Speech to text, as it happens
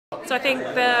So I think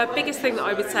the biggest thing that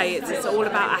I would say is it's all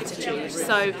about attitude.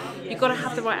 So you've got to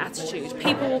have the right attitude.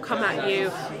 People will come at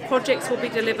you, projects will be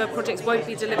delivered, projects won't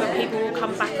be delivered, people will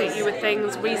come back at you with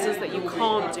things, reasons that you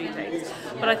can't do things.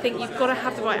 But I think you've got to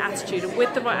have the right attitude, and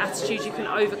with the right attitude you can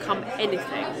overcome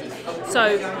anything. So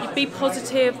you be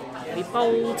positive, be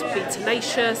bold, be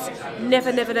tenacious,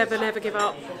 never give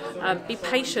up. Be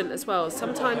patient as well.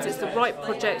 Sometimes it's the right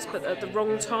project but at the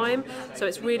wrong time, so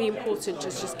it's really important to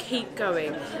just keep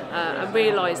going and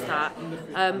realise that.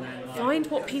 Find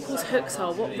what people's hooks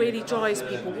are, what really drives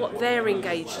people, what they're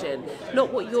engaged in,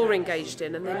 not what you're engaged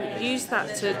in, and then use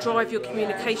that to drive your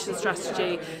communication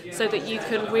strategy so that you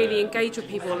can really engage with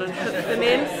people and hook them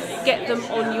in, get them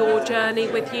on your journey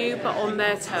with you but on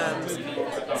their terms.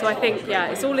 So I think,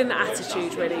 it's all in the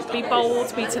attitude really. Be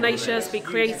bold, be tenacious, be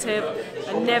creative,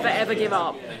 and never ever give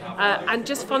up. And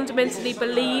just fundamentally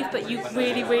believe that you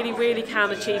really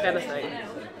can achieve anything.